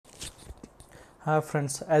Hi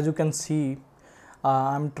friends, as you can see,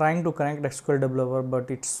 I'm trying to connect SQL Developer, but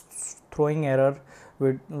it's throwing error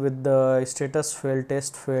with the status failed,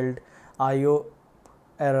 test failed, IO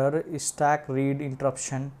error, stack read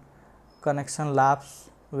interruption, connection lapse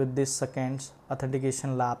with this seconds,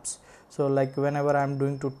 authentication lapse. So like whenever I'm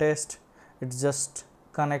doing to test, it's just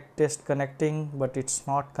test connecting, but it's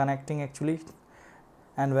not connecting actually,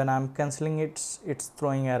 and when I'm cancelling it's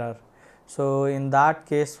throwing error. So in that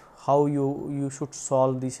case, how you should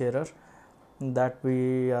solve this error, that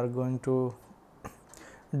we are going to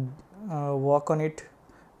work on it.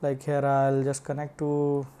 Like here I'll just connect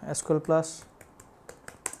to SQL Plus.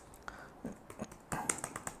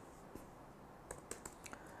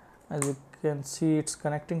 As you can see, it's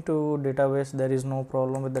connecting to database. There is no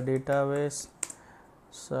problem with the database.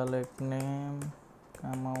 Select name,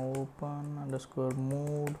 comma open underscore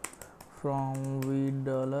moved from v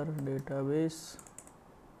dollar database,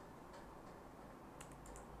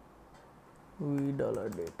 v dollar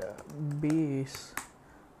database,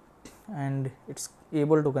 and it's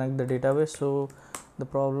able to connect the database. So the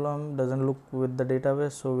problem doesn't look with the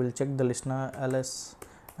database, so we'll check the listener ls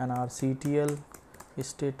and rctl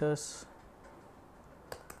status.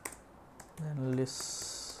 Then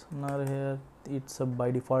listener, here it's a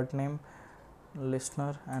by default name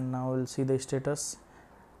listener, and now we'll see the status.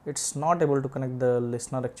 It's not able to connect the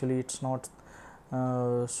listener. Actually, it's not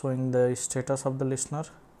showing the status of the listener.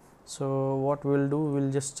 So what we'll do, we'll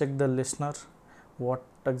just check the listener, what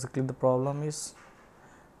exactly the problem is.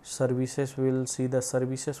 Services, we'll see the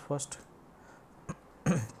services first.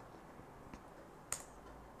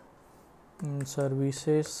 In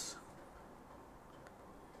services,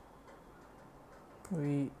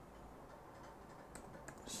 we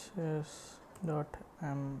dot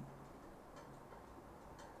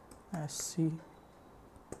msc,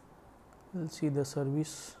 we'll see the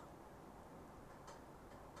service.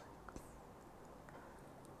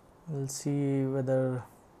 We'll see whether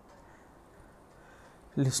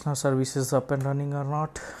listener service is up and running or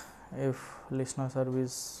not. If listener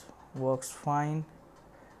service works fine,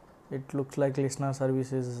 it looks like listener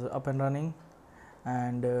service is up and running,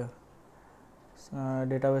 and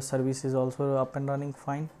database service is also up and running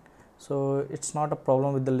fine. So it's not a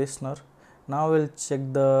problem with the listener. Now we'll check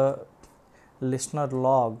the listener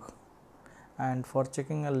log, and for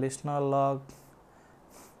checking a listener log,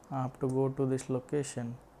 I have to go to this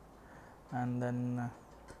location, and then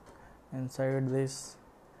inside this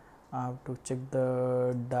I have to check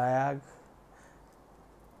the diag,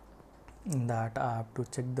 that I have to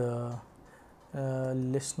check the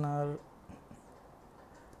listener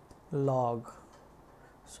log.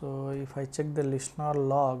 So if I check the listener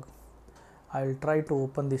log, I'll try to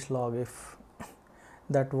open this log. If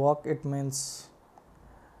that work, it means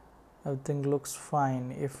everything looks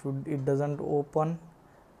fine. If it doesn't open,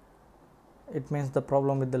 it means the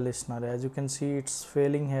problem with the listener. As you can see, it's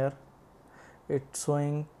failing here. It's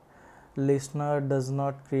showing listener does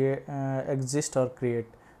not exist or create.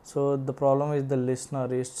 So the problem is the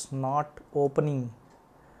listener, it's not opening.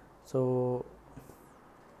 So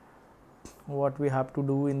what we have to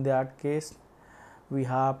do in that case, we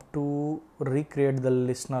have to recreate the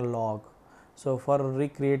listener log. So for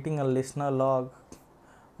recreating a listener log,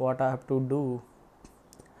 what I have to do,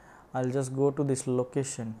 I'll just go to this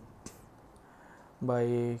location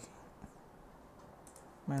by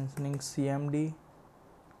mentioning cmd,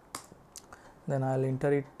 then I'll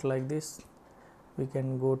enter it like this. We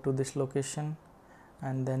can go to this location,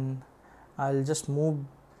 and then I'll just move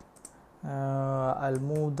I'll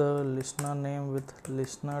move the listener name with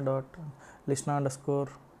listener underscore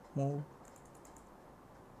move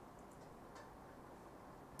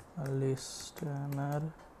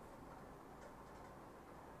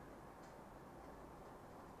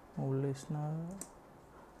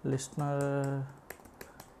listener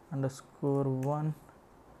underscore 1,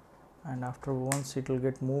 and after once it will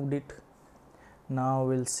get moved it. Now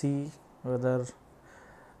we'll see whether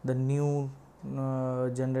the new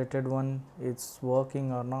generated one is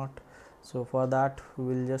working or not. So for that,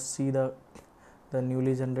 we'll just see the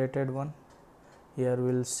newly generated one. Here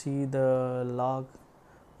we'll see the log.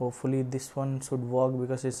 Hopefully this one should work,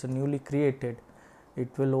 because it's newly created.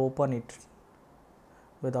 It will open it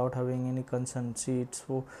without having any concern. See, it's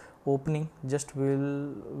opening. Just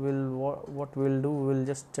what we'll do, we'll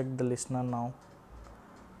just check the listener now.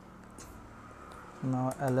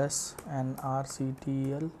 Now ls and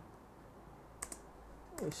rctl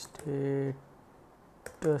status.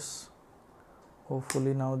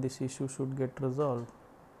 Hopefully now this issue should get resolved.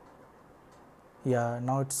 Yeah,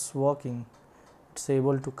 now it's working. It's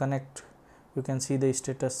able to connect. You can see the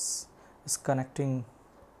status is connecting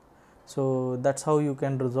So that's how you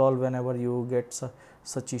can resolve whenever you get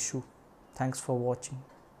such issue. Thanks for watching.